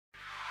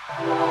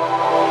Hi,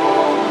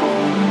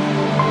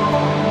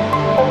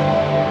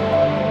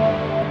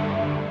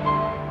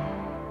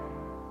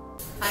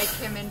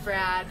 Kim and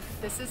Brad.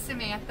 This is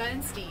Samantha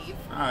and Steve.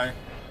 Hi.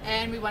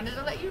 And we wanted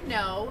to let you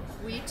know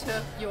we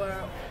took your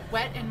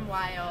Wet and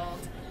Wild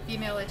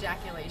Female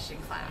Ejaculation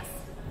class.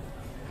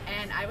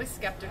 And I was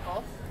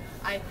skeptical.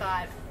 I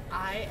thought,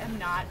 I am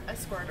not a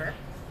squirter,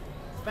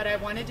 but I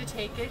wanted to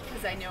take it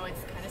because I know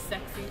it's kind of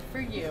sexy for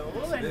you.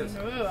 Yes, it is.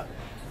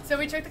 So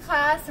we took the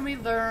class and we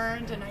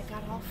learned, and I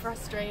got all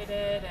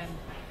frustrated, and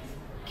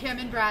Kim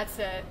and Brad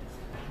said,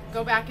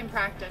 go back and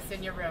practice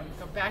in your room.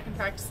 Go back and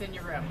practice in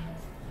your room.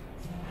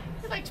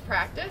 I'd like to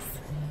practice.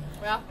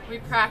 Well, we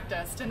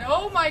practiced, and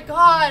oh my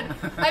God,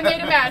 I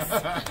made a mess.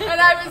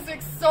 And I was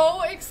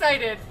so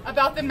excited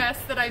about the mess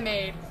that I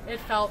made. It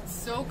felt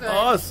so good.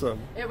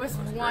 Awesome. It was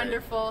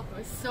wonderful. It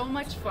was so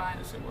much fun.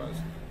 Yes, it was.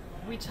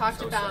 We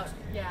talked So about,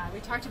 sexy. we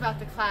talked about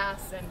the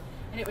class, and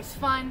it was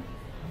fun,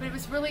 but it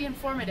was really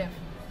informative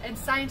and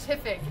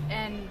scientific,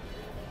 and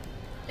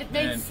it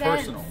made And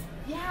sense. personal.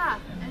 Yeah,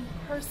 and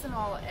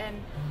personal, and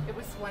it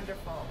was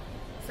wonderful.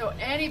 So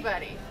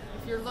anybody,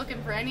 if you're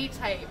looking for any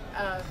type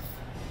of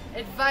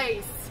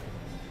advice,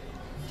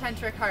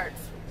 Tantric Hearts,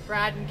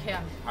 Brad and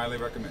Kim. Highly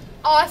recommend.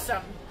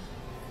 Awesome.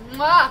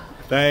 Mwah.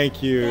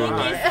 Thank you.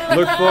 Thank you.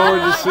 Look forward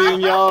to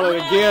seeing y'all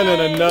again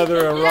in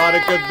another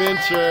erotic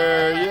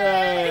adventure.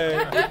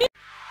 Yay!